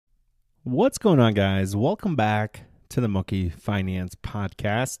What's going on, guys? Welcome back to the Monkey Finance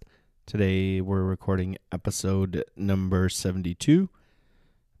Podcast. Today we're recording episode number 72.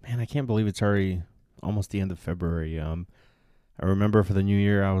 Man, I can't believe it's already almost the end of February. I remember for the new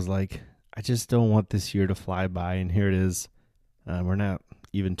year, I was like, I just don't want this year to fly by, and here it is. We're not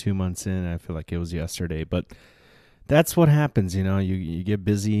even 2 months in. I feel like it was yesterday, but that's what happens, you get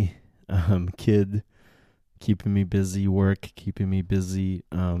busy. Kid keeping me busy, work keeping me busy.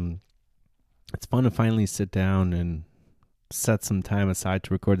 It's fun to finally sit down and set some time aside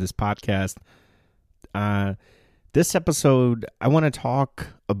to record this podcast. This episode, I want to talk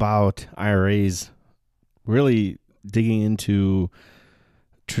about IRAs, really digging into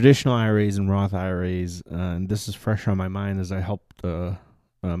traditional IRAs and Roth IRAs. And this is fresh on my mind as I helped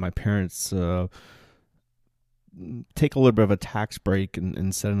my parents take a little bit of a tax break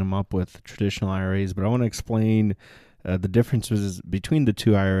and setting them up with traditional IRAs. But I want to explain the differences between the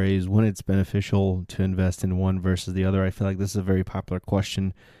two IRAs, when it's beneficial to invest in one versus the other. I feel like this is a very popular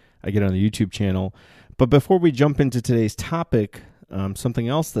question I get on the YouTube channel. But before we jump into today's topic, something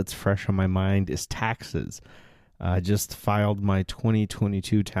else that's fresh on my mind is taxes. I just filed my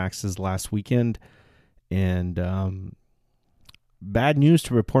 2022 taxes last weekend, and bad news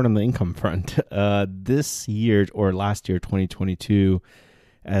to report on the income front. This year, or last year, 2022,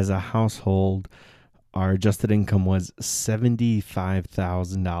 as a household, our adjusted income was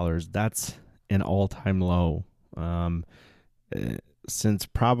 $75,000. That's an all-time low. Since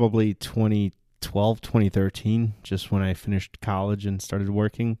probably 2012, 2013, just when I finished college and started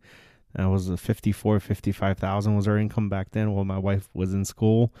working, that was a $55,000 was our income back then while my wife was in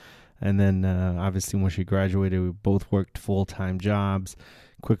school. And then obviously when she graduated, we both worked full-time jobs,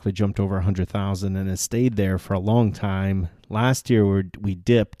 quickly jumped over $100,000, and it stayed there for a long time. Last year we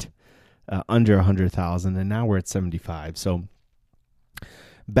dipped under 100,000, and now we're at 75. So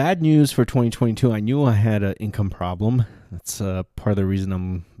bad news for 2022. I knew I had an income problem. That's part of the reason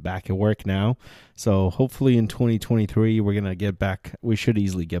I'm back at work now. So hopefully in 2023, we're going to get back. We should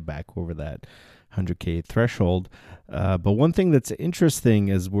easily get back over that 100K threshold. But one thing that's interesting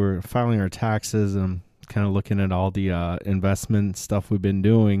as we're filing our taxes and kind of looking at all the investment stuff we've been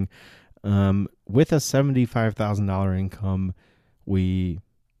doing, with a $75,000 income, we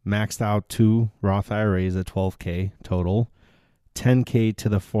maxed out 2 Roth IRAs at $12K total, $10K to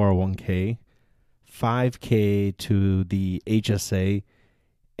the 401K, $5K to the HSA,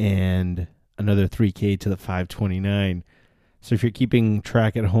 and another $3K to the 529. So if you're keeping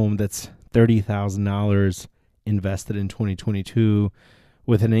track at home, that's $30,000 invested in 2022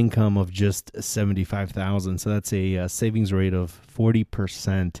 with an income of just $75,000. So that's a savings rate of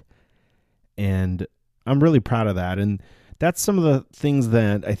 40%. And I'm really proud of that. And that's some of the things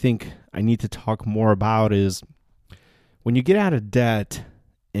that I think I need to talk more about is when you get out of debt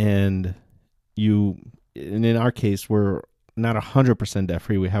and in our case, we're not 100% debt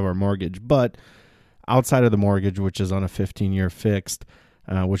free. We have our mortgage, but outside of the mortgage, which is on a 15-year fixed,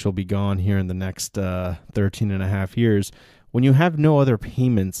 which will be gone here in the next 13 and a half years, when you have no other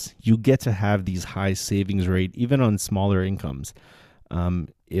payments, you get to have these high savings rate, even on smaller incomes.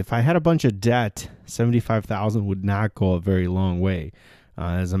 If I had a bunch of debt, $75,000 would not go a very long way.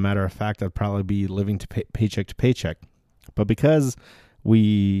 As a matter of fact, I'd probably be living paycheck to paycheck. But because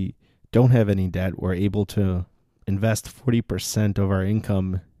we don't have any debt, we're able to invest 40% of our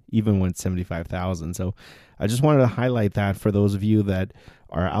income, even when it's $75,000. So I just wanted to highlight that for those of you that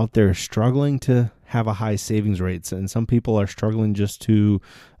are out there struggling to have a high savings rates. And some people are struggling just to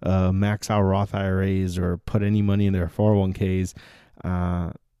max out Roth IRAs or put any money in their 401ks.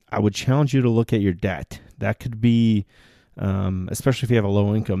 I would challenge you to look at your debt. That could be, especially if you have a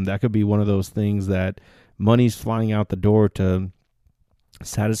low income, that could be one of those things that money's flying out the door to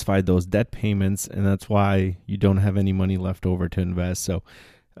satisfy those debt payments, and that's why you don't have any money left over to invest. So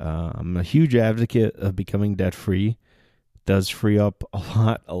I'm a huge advocate of becoming debt-free. It does free up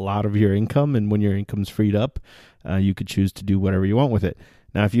a lot of your income, and when your income's freed up, you could choose to do whatever you want with it.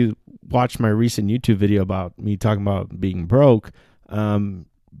 Now, if you watch my recent YouTube video about me talking about being broke,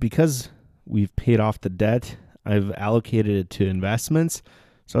 because we've paid off the debt, I've allocated it to investments.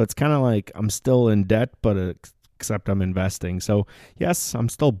 So it's kind of like I'm still in debt, but except I'm investing. So yes, I'm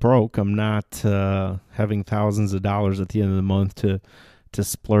still broke. I'm not having thousands of dollars at the end of the month to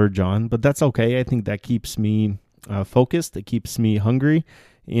splurge on, but that's okay. I think that keeps me focused. It keeps me hungry.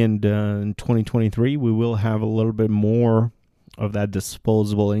 And in 2023, we will have a little bit more of that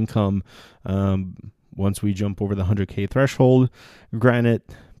disposable income once we jump over the 100K threshold. Granted,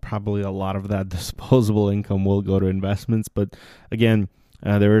 probably a lot of that disposable income will go to investments. But again,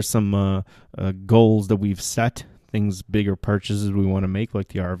 there are some goals that we've set things, bigger purchases we want to make, like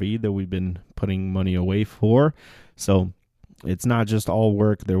the RV that we've been putting money away for. So it's not just all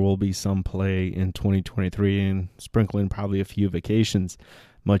work. There will be some play in 2023 and sprinkle in probably a few vacations,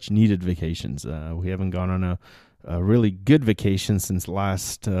 much needed vacations. We haven't gone on a really good vacation since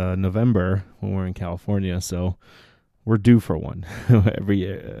last November when we were in California. So we're due for one.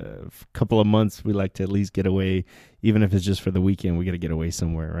 Every couple of months, we like to at least get away, even if it's just for the weekend. We got to get away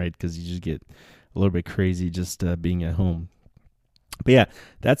somewhere, right? Because you just get a little bit crazy just being at home. But yeah,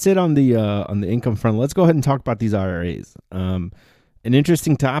 that's it on the income front. Let's go ahead and talk about these IRAs. An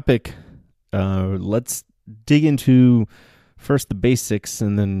interesting topic. Let's dig into first the basics,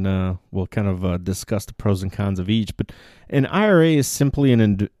 and then we'll kind of discuss the pros and cons of each. But an IRA is simply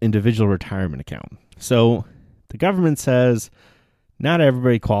an individual retirement account. So the government says not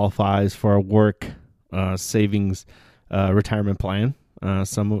everybody qualifies for a work savings retirement plan.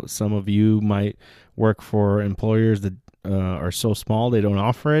 Some of you might work for employers that are so small they don't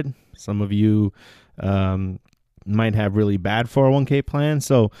offer it. Some of you might have really bad 401k plans.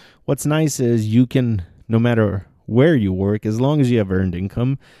 So what's nice is you can, no matter where you work, as long as you have earned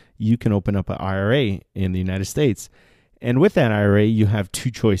income, you can open up an IRA in the United States. And with that IRA, you have two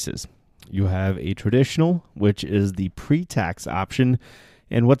choices. You have a traditional, which is the pre-tax option.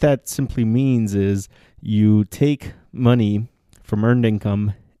 And what that simply means is you take money from earned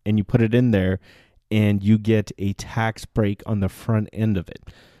income and you put it in there, and you get a tax break on the front end of it.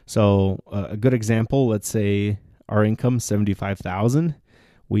 So a good example, let's say our income $75,000.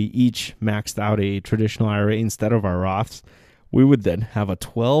 We each maxed out a traditional IRA instead of our Roths. We would then have a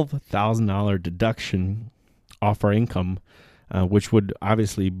 $12,000 deduction off our income, which would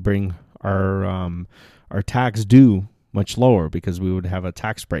obviously bring our tax due much lower because we would have a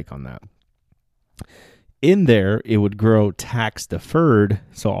tax break on that. In there, it would grow tax deferred.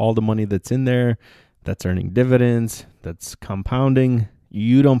 So all the money that's in there, that's earning dividends, that's compounding,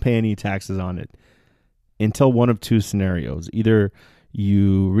 you don't pay any taxes on it until one of two scenarios. Either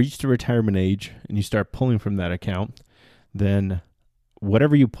you reach the retirement age and you start pulling from that account, then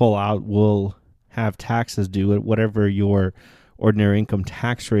whatever you pull out will have taxes due at whatever your ordinary income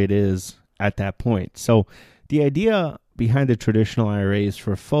tax rate is at that point. So the idea behind the traditional IRA is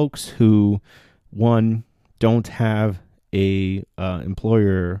for folks who, one, don't have a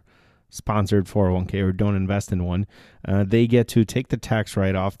employer sponsored 401k or don't invest in one. They get to take the tax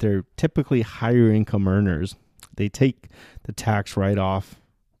write-off. They're typically higher income earners. They take the tax write-off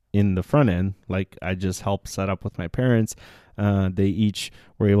in the front end, like I just helped set up with my parents. They each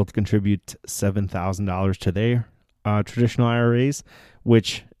were able to contribute $7,000 to their traditional IRAs,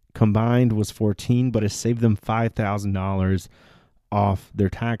 which combined was $14,000, but it saved them $5,000 off their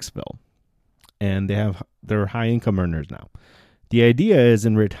tax bill. And they're high income earners now. The idea is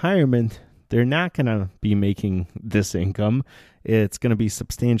in retirement, they're not going to be making this income. It's going to be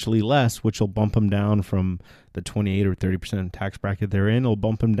substantially less, which will bump them down from the 28 or 30% tax bracket they're in. It'll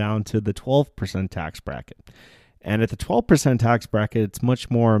bump them down to the 12% tax bracket. And at the 12% tax bracket, it's much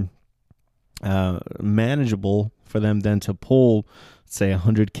more manageable for them than to pull, say,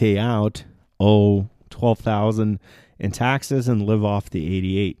 $100K out, owe $12,000 in taxes, and live off the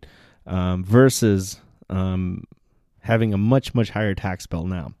 88, versus having a much, much higher tax bill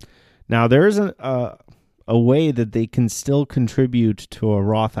now. Now, there is a way that they can still contribute to a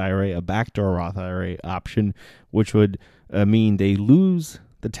Roth IRA, a backdoor Roth IRA option, which would mean they lose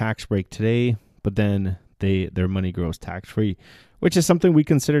the tax break today, but then their money grows tax-free, which is something we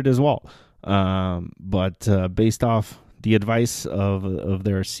considered as well. But based off the advice of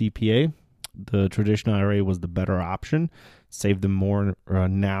their CPA, the traditional IRA was the better option. Save them more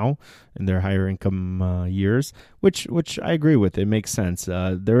now in their higher income years, which I agree with. It makes sense.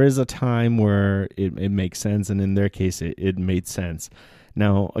 There is a time where it makes sense, and in their case, it made sense.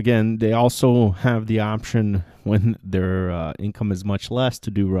 Now, again, they also have the option when their income is much less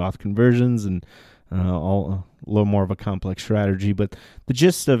to do Roth conversions and a little more of a complex strategy. But the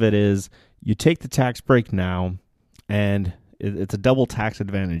gist of it is you take the tax break now, and it's a double tax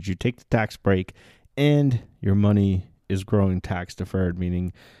advantage. You take the tax break, and your money is growing tax deferred,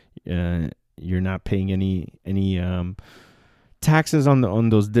 meaning you're not paying any taxes on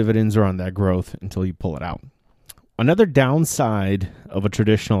those dividends or on that growth until you pull it out. Another downside of a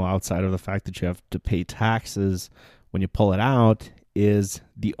traditional, outside of the fact that you have to pay taxes when you pull it out, is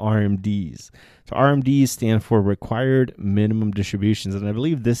the RMDs. So RMDs stand for Required Minimum Distributions, and I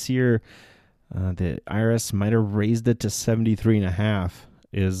believe this year the IRS might have raised it to 73.5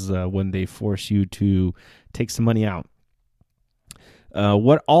 is when they force you to take some money out.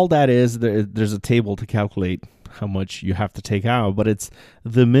 What all that is, there's a table to calculate how much you have to take out, but it's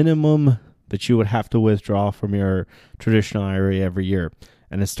the minimum that you would have to withdraw from your traditional IRA every year.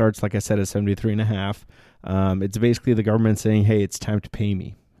 And it starts, like I said, at 73.5. It's basically the government saying, hey, it's time to pay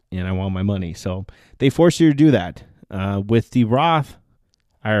me and I want my money. So they force you to do that. With the Roth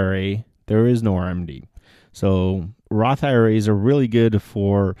IRA, there is no RMD. So Roth IRAs are really good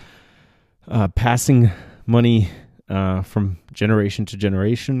for passing money from generation to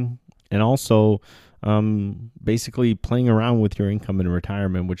generation, and also basically playing around with your income in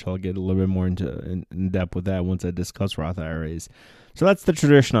retirement, which I'll get a little bit more into in depth with that once I discuss Roth IRAs. So that's the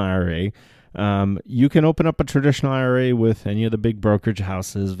traditional IRA. You can open up a traditional IRA with any of the big brokerage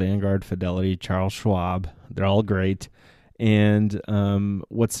houses, Vanguard, Fidelity, Charles Schwab. They're all great. And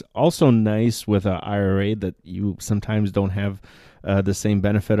what's also nice with an IRA that you sometimes don't have the same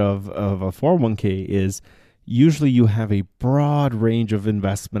benefit of a 401k is usually you have a broad range of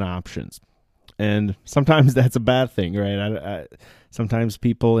investment options. And sometimes that's a bad thing, right? Sometimes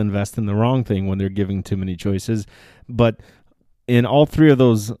people invest in the wrong thing when they're giving too many choices. But in all three of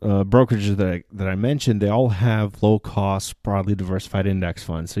those brokerages that I mentioned, they all have low-cost, broadly diversified index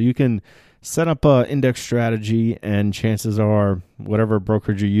funds. So you can set up an index strategy, and chances are whatever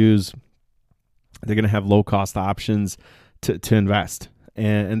brokerage you use, they're going to have low-cost options to invest.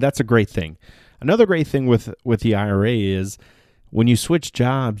 And that's a great thing. Another great thing with the IRA is when you switch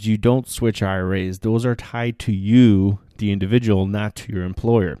jobs, you don't switch IRAs. Those are tied to you, the individual, not to your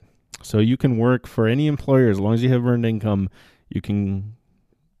employer. So you can work for any employer as long as you have earned income. You can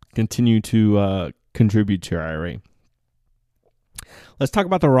continue to contribute to your IRA. Let's talk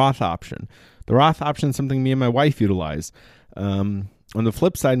about the Roth option. The Roth option is something me and my wife utilize. On the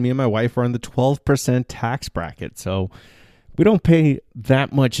flip side, me and my wife are on the 12% tax bracket. So we don't pay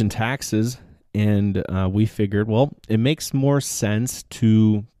that much in taxes. And we figured, well, it makes more sense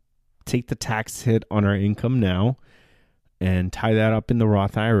to take the tax hit on our income now and tie that up in the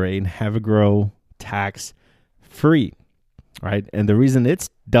Roth IRA and have it grow tax free, right? And the reason it's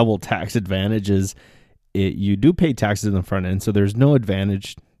double tax advantage is you do pay taxes on the front end, so there's no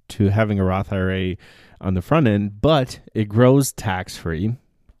advantage to having a Roth IRA on the front end, but it grows tax free.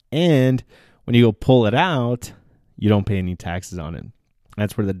 And when you go pull it out, you don't pay any taxes on it.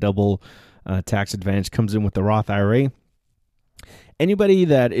 That's where the double tax advantage comes in with the Roth IRA. Anybody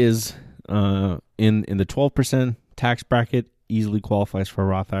that is in the 12% tax bracket easily qualifies for a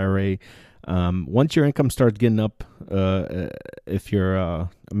Roth IRA. Once your income starts getting up, if you're a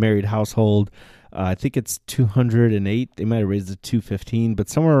married household, I think it's 208. They might have raised it to 215, but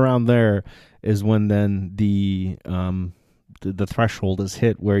somewhere around there is when then the threshold is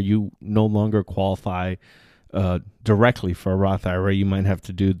hit where you no longer qualify directly for a Roth IRA. You might have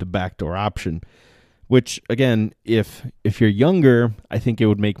to do the backdoor option, which again, if you're younger, I think it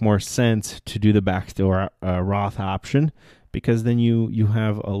would make more sense to do the backdoor Roth option, because then you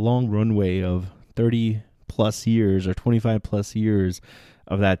have a long runway of 30 plus years or 25 plus years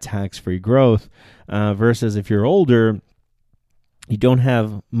of that tax-free growth, versus if you're older, you don't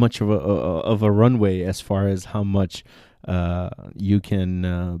have much of a runway as far as how much you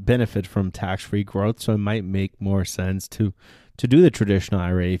can benefit from tax-free growth. So it might make more sense to do the traditional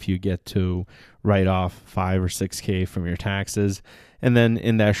IRA if you get to write off 5 or 6K from your taxes. And then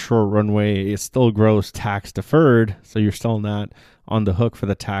in that short runway, it still grows tax deferred. So you're still not on the hook for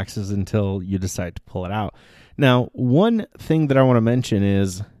the taxes until you decide to pull it out. Now, one thing that I want to mention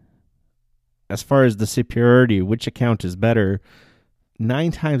is, as far as the superiority, which account is better,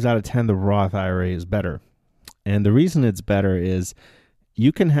 9 times out of 10, the Roth IRA is better. And the reason it's better is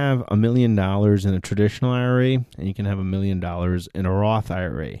you can have $1 million in a traditional IRA and you can have $1 million in a Roth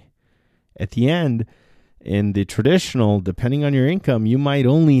IRA. At the end, in the traditional, depending on your income, you might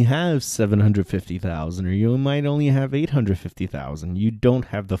only have $750,000 or you might only have $850,000. You don't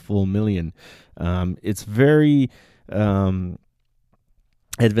have the full $1 million. It's very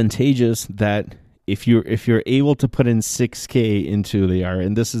advantageous that if you're able to put in 6K into the IRA,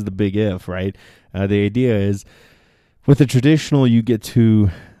 and this is the big if, right? The idea is with the traditional, you get to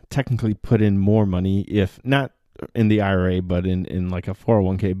technically put in more money, if not in the IRA, but in like a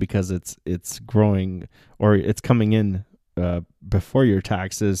 401k, because it's growing or it's coming in before your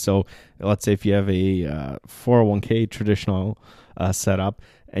taxes. So let's say if you have a 401k traditional setup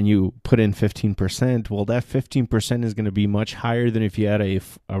and you put in 15%, well, that 15% is going to be much higher than if you had a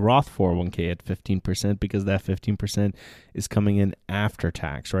Roth 401k at 15%, because that 15% is coming in after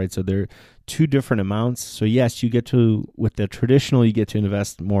tax, right? So they're two different amounts. So yes, you get to, with the traditional, you get to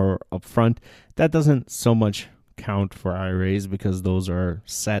invest more upfront. That doesn't so much count for IRAs because those are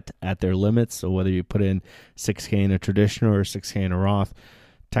set at their limits. So whether you put in 6K in a traditional or 6K in a Roth,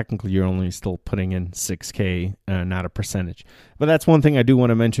 technically you're only still putting in 6K, not a percentage. But that's one thing I do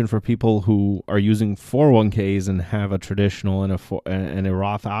want to mention for people who are using 401ks and have a traditional and a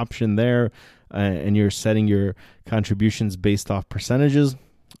Roth option there, and you're setting your contributions based off percentages.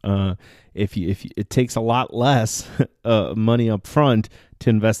 If it takes a lot less money up front to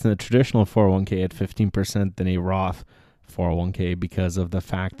invest in a traditional 401k at 15% than a Roth 401k, because of the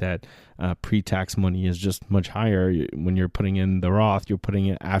fact that pre-tax money is just much higher. When you're putting in the Roth, you're putting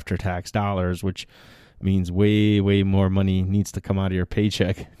in after-tax dollars, which means way more money needs to come out of your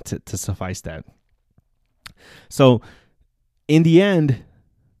paycheck to suffice that. So in the end,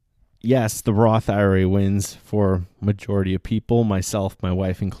 yes, the Roth IRA wins for majority of people, myself, my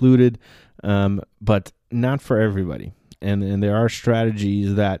wife included, but not for everybody. And there are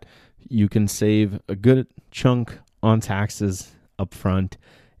strategies that you can save a good chunk on taxes up front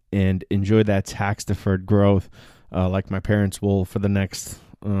and enjoy that tax-deferred growth, like my parents will for the next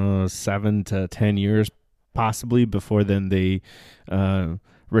 7 to 10 years, possibly, before then they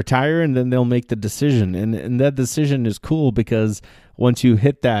retire, and then they'll make the decision. And that decision is cool, because once you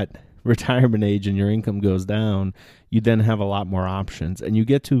hit that retirement age and your income goes down, you then have a lot more options, and you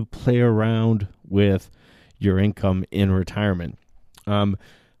get to play around with your income in retirement.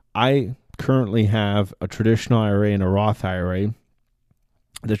 I currently have a traditional IRA and a Roth IRA.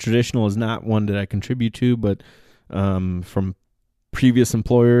 The traditional is not one that I contribute to, but from previous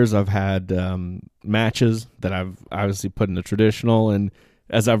employers, I've had matches that I've obviously put in the traditional, and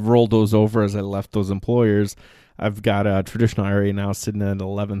as I've rolled those over, as I left those employers, I've got a traditional IRA now sitting at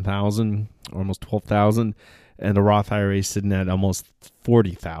 $11,000, almost $12,000, and a Roth IRA sitting at almost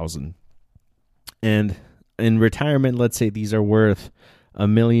 $40,000. And in retirement, let's say these are worth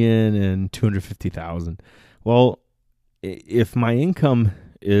 $1,250,000. Well, if my income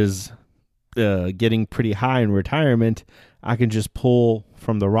is getting pretty high in retirement, I can just pull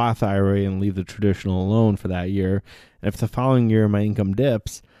from the Roth IRA and leave the traditional alone for that year. And if the following year my income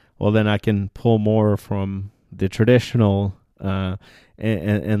dips, well, then I can pull more from the traditional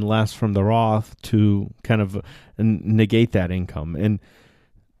and less from the Roth to kind of negate that income and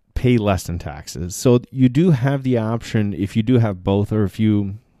pay less in taxes. So you do have the option, if you do have both, or if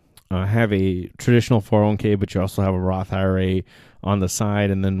you have a traditional 401k, but you also have a Roth IRA on the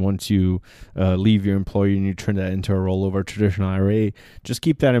side, and then once you leave your employer and you turn that into a rollover traditional IRA, just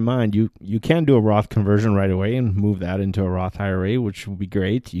keep that in mind. You can do a Roth conversion right away and move that into a Roth IRA, which would be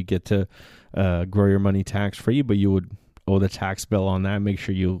great. You get to grow your money tax-free, but you would owe the tax bill on that. Make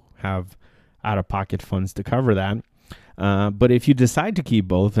sure you have out-of-pocket funds to cover that. But if you decide to keep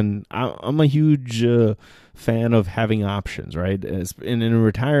both, and I'm a huge fan of having options, right? In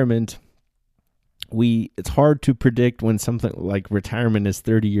retirement, it's hard to predict when something like retirement is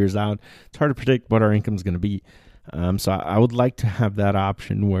 30 years out. It's hard to predict what our income is going to be. So I would like to have that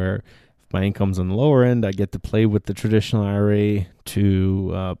option where if my income's on the lower end, I get to play with the traditional IRA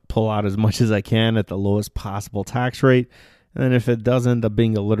to pull out as much as I can at the lowest possible tax rate. And then if it does end up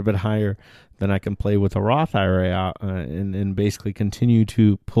being a little bit higher, then I can play with a Roth IRA and basically continue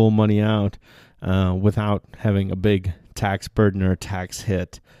to pull money out without having a big tax burden or tax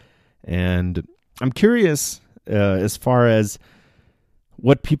hit. And I'm curious as far as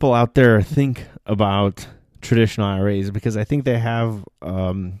what people out there think about traditional IRAs, because I think they have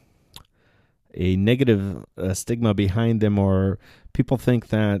a negative stigma behind them, or people think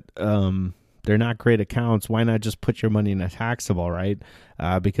that they're not great accounts. Why not just put your money in a taxable, right?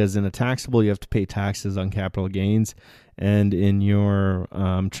 Because in a taxable, you have to pay taxes on capital gains. And in your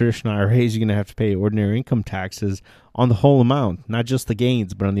traditional IRAs, you're going to have to pay ordinary income taxes on the whole amount, not just the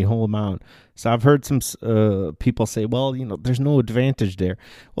gains, but on the whole amount. So I've heard some people say, well, there's no advantage there.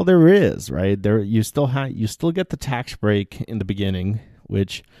 Well, there is, right? You still get the tax break in the beginning,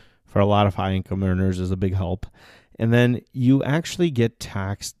 which for a lot of high income earners is a big help. And then you actually get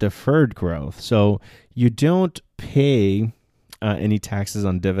tax deferred growth. So you don't pay any taxes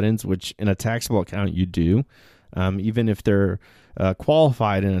on dividends, which in a taxable account you do. Even if they're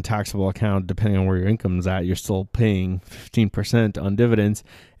qualified in a taxable account, depending on where your income's at, you're still paying 15% on dividends.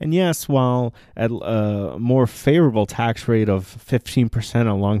 And yes, while at a more favorable tax rate of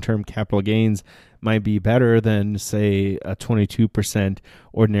 15% on long-term capital gains might be better than, say, a 22%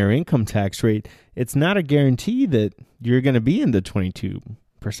 ordinary income tax rate, it's not a guarantee that you're going to be in the 22%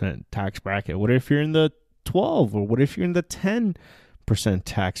 tax bracket. What if you're in the 12, or what if you're in the 10%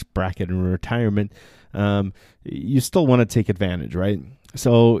 tax bracket in retirement? You still want to take advantage, right?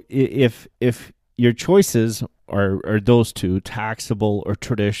 So if your choices are those two, taxable or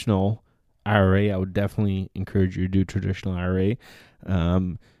traditional IRA, I would definitely encourage you to do traditional IRA.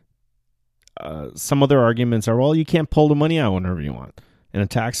 Some other arguments are, well, you can't pull the money out whenever you want. In a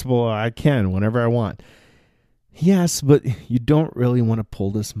taxable, I can whenever I want. Yes, but you don't really want to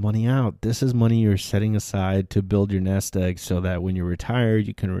pull this money out. This is money you're setting aside to build your nest egg so that when you retire,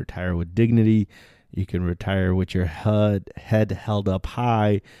 you can retire with dignity. You can retire with your head held up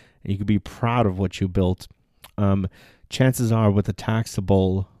high, and you can be proud of what you built. Chances are with a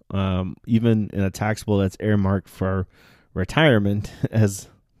taxable, even in a taxable that's earmarked for retirement, as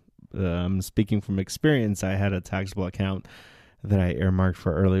I'm speaking from experience, I had a taxable account that I earmarked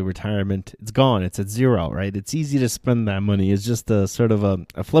for early retirement. It's gone. It's at zero, right? It's easy to spend that money. It's just a sort of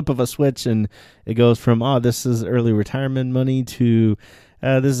a flip of a switch, and it goes from, this is early retirement money to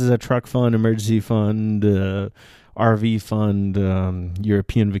this is a truck fund, emergency fund, RV fund,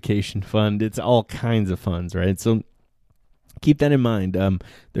 European vacation fund. It's all kinds of funds, right? So keep that in mind.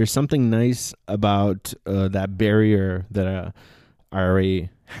 There's something nice about that barrier that a IRA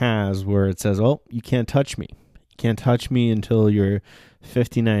has where it says, you can't touch me. Can't touch me until you're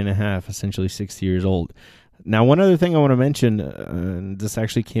 59 and a half, essentially 60 years old. Now, one other thing I want to mention, this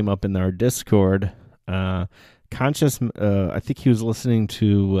actually came up in our Discord. I think he was listening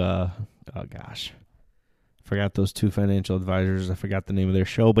to, forgot those two financial advisors. I forgot the name of their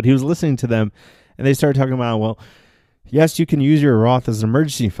show, but he was listening to them, and they started talking about, yes, you can use your Roth as an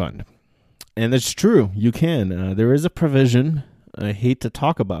emergency fund. And it's true, you can. There is a provision. I hate to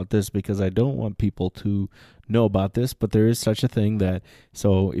talk about this because I don't want people to know about this, but there is such a thing that,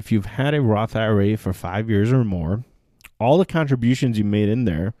 so if you've had a Roth IRA for 5 years or more, all the contributions you made in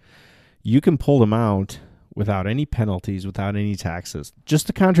there, you can pull them out without any penalties, without any taxes. Just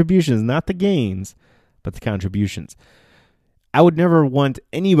the contributions, not the gains, but the contributions. I would never want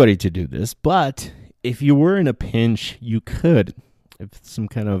anybody to do this, but if you were in a pinch, you could. If some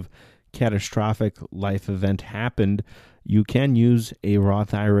kind of catastrophic life event happened, you can use a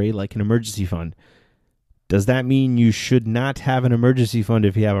Roth IRA like an emergency fund. Does that mean you should not have an emergency fund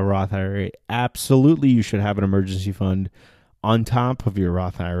if you have a Roth IRA? Absolutely, you should have an emergency fund on top of your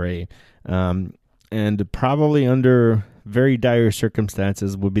Roth IRA. And probably under very dire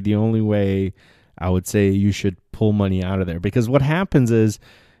circumstances would be the only way I would say you should pull money out of there. Because what happens is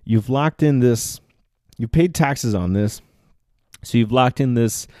you've locked in this, you paid taxes on this, so you've locked in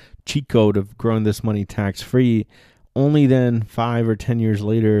this cheat code of growing this money tax-free, only then 5 or 10 years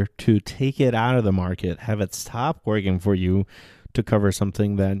later to take it out of the market, have it stop working for you to cover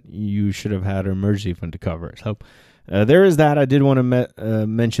something that you should have had an emergency fund to cover. So there is that. I did want to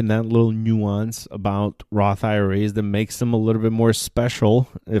mention that little nuance about Roth IRAs that makes them a little bit more special,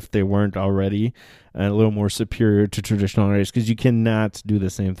 if they weren't already, and a little more superior to traditional IRAs, because you cannot do the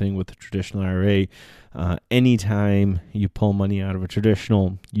same thing with the traditional IRA. Anytime you pull money out of a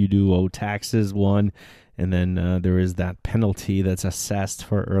traditional, you do owe taxes, one, and then there is that penalty that's assessed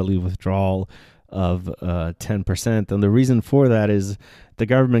for early withdrawal of 10%. And the reason for that is the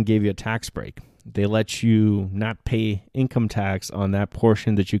government gave you a tax break. They let you not pay income tax on that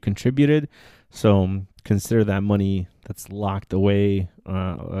portion that you contributed. So consider that money that's locked away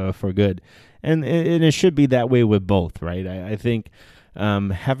for good. And it should be that way with both, right? I think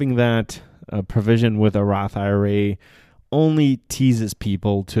having that provision with a Roth IRA only teases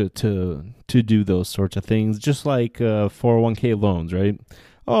people to do those sorts of things, just like 401k loans, right?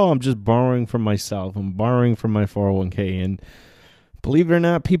 I'm just borrowing from myself. I'm borrowing from my 401k. And believe it or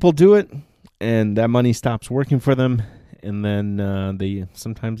not, people do it, and that money stops working for them. And then they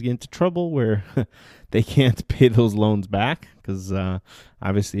sometimes get into trouble where they can't pay those loans back because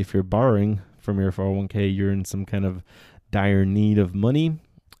obviously if you're borrowing from your 401k, you're in some kind of dire need of money.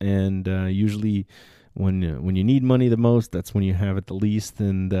 And usually when you need money the most, that's when you have it the least,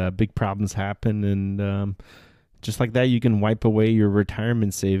 and big problems happen. And just like that, you can wipe away your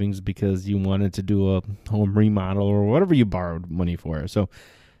retirement savings because you wanted to do a home remodel or whatever you borrowed money for. So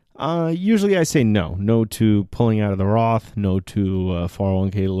usually I say no to pulling out of the Roth, no to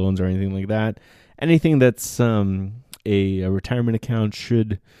 401k loans or anything like that. Anything that's a retirement account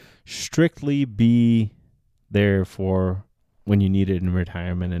should strictly be there for when you need it in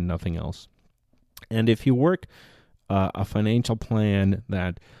retirement and nothing else. And if you work a financial plan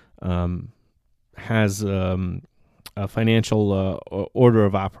that has a financial order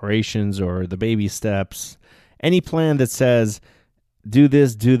of operations or the baby steps, any plan that says do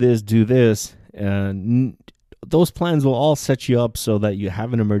this, do this, do this, those plans will all set you up so that you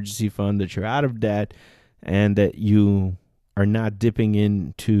have an emergency fund, that you're out of debt, and that you are not dipping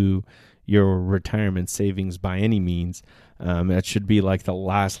into your retirement savings by any means. That should be like the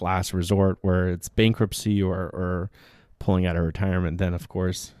last resort where it's bankruptcy or pulling out of retirement. Then, of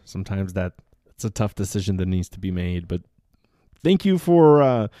course, sometimes it's a tough decision that needs to be made. But thank you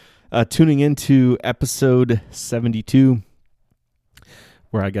for tuning into episode 72.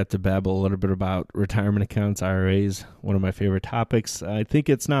 where I got to babble a little bit about retirement accounts, IRAs, one of my favorite topics. I think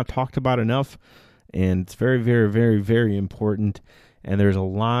it's not talked about enough, and it's very, very, very, very important. And there's a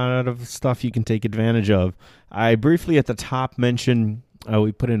lot of stuff you can take advantage of. I briefly at the top mentioned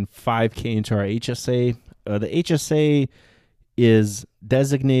we put in $5K into our HSA. The HSA is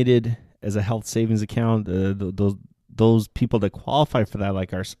designated as a health savings account. Those people that qualify for that,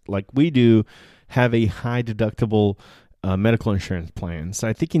 like we do, have a high deductible medical insurance plan. So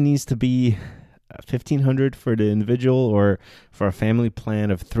I think it needs to be $1,500 for the individual, or for a family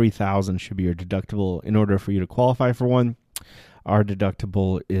plan of $3,000 should be your deductible in order for you to qualify for one. Our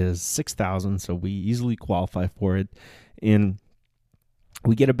deductible is $6,000, so we easily qualify for it. And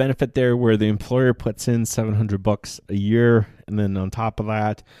we get a benefit there where the employer puts in $700 a year, and then on top of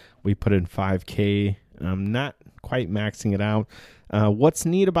that, we put in $5K. I'm not quite maxing it out. What's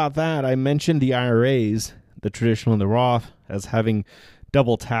neat about that, I mentioned the IRAs, the traditional and the Roth, as having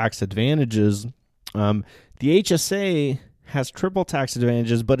double tax advantages. The HSA has triple tax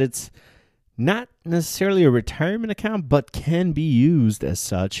advantages, but it's not necessarily a retirement account, but can be used as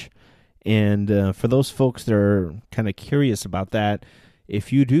such. And for those folks that are kind of curious about that,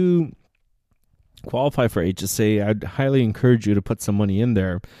 if you do qualify for HSA, I'd highly encourage you to put some money in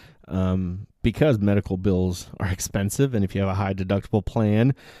there, because medical bills are expensive, and if you have a high deductible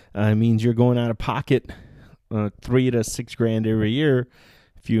plan, it means you're going out of pocket $3,000 to $6,000 every year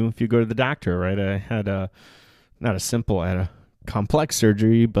if you go to the doctor, right? I had I had a complex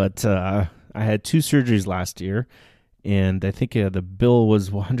surgery, but I had 2 surgeries last year, and I think the bill was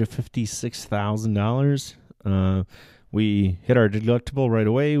 $156,000. We hit our deductible right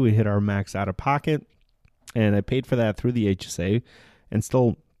away. We hit our max out of pocket, and I paid for that through the HSA, and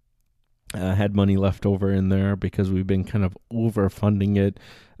still had money left over in there because we've been kind of overfunding it,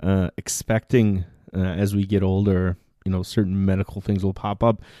 expecting as we get older, certain medical things will pop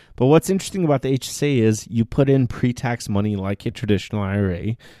up. But what's interesting about the HSA is you put in pre-tax money like a traditional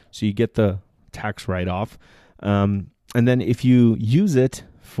IRA, so you get the tax write-off. And then if you use it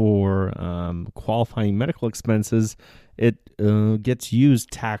for qualifying medical expenses, it gets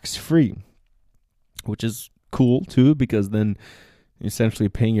used tax-free, which is cool too, because then you're essentially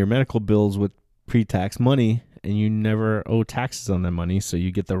paying your medical bills with pre-tax money, and you never owe taxes on that money. So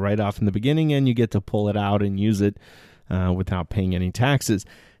you get the write-off in the beginning, and you get to pull it out and use it without paying any taxes.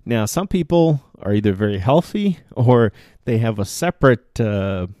 Now, some people are either very healthy or they have a separate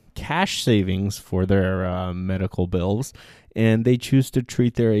cash savings for their medical bills, and they choose to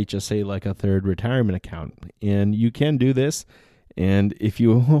treat their HSA like a third retirement account. And you can do this, and if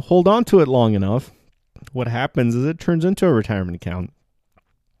you hold on to it long enough, what happens is it turns into a retirement account.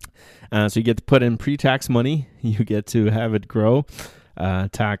 So you get to put in pre-tax money. You get to have it grow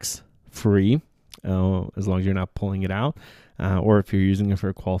tax-free, as long as you're not pulling it out, or if you're using it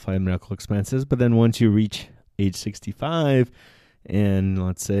for qualified medical expenses. But then once you reach age 65, and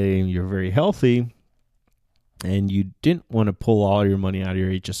let's say you're very healthy, and you didn't want to pull all your money out of your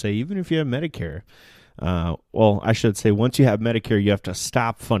HSA, even if you have Medicare. I should say once you have Medicare, you have to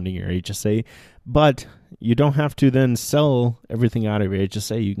stop funding your HSA, but you don't have to then sell everything out of your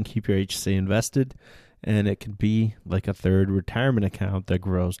HSA. You can keep your HSA invested, and it could be like a third retirement account that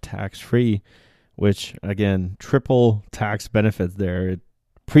grows tax-free, which, again, triple tax benefits there.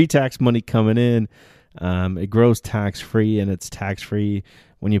 Pre-tax money coming in, it grows tax-free, and it's tax-free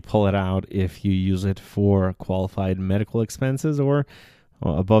when you pull it out if you use it for qualified medical expenses, or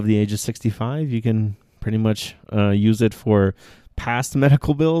above the age of 65, you can pretty much use it for past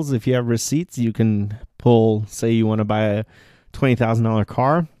medical bills. If you have receipts, you can pull, say you want to buy a $20,000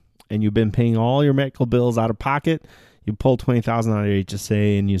 car, and you've been paying all your medical bills out of pocket. You pull $20,000 out of your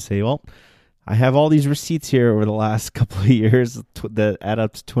HSA, and you say, well, I have all these receipts here over the last couple of years that add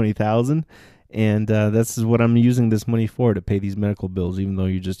up to $20,000, and this is what I'm using this money for, to pay these medical bills, even though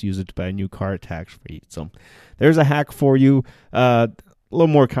you just use it to buy a new car tax-free. So there's a hack for you. A little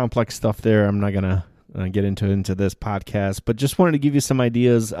more complex stuff there. I'm not going to get into this podcast, but just wanted to give you some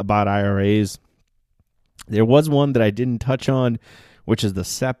ideas about IRAs. There was one that I didn't touch on, which is the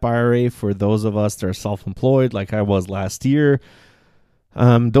SEP IRA for those of us that are self-employed, like I was last year.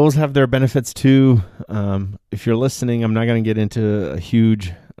 Those have their benefits too. If you're listening, I'm not going to get into a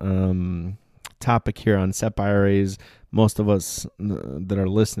huge topic here on SEP IRAs. Most of us that are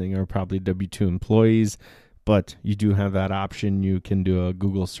listening are probably W-2 employees, but you do have that option. You can do a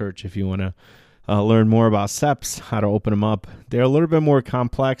Google search if you want to learn more about SEPs, how to open them up. They're a little bit more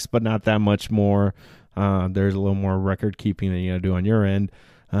complex, but not that much more. There's a little more record keeping that you got to do on your end.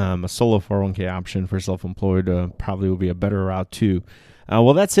 A solo 401k option for self-employed probably will be a better route too.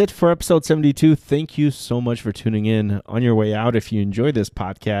 Well, that's it for episode 72. Thank you so much for tuning in. On your way out, if you enjoy this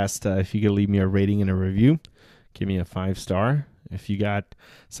podcast, if you could leave me a rating and a review, give me a 5-star. If you got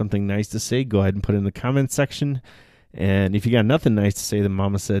something nice to say, go ahead and put it in the comments section. And if you got nothing nice to say, then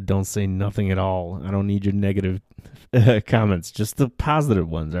Mama said don't say nothing at all. I don't need your negative comments, just the positive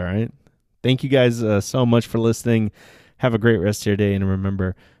ones, all right? Thank you guys so much for listening. Have a great rest of your day, and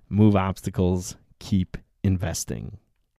remember, move obstacles, keep investing.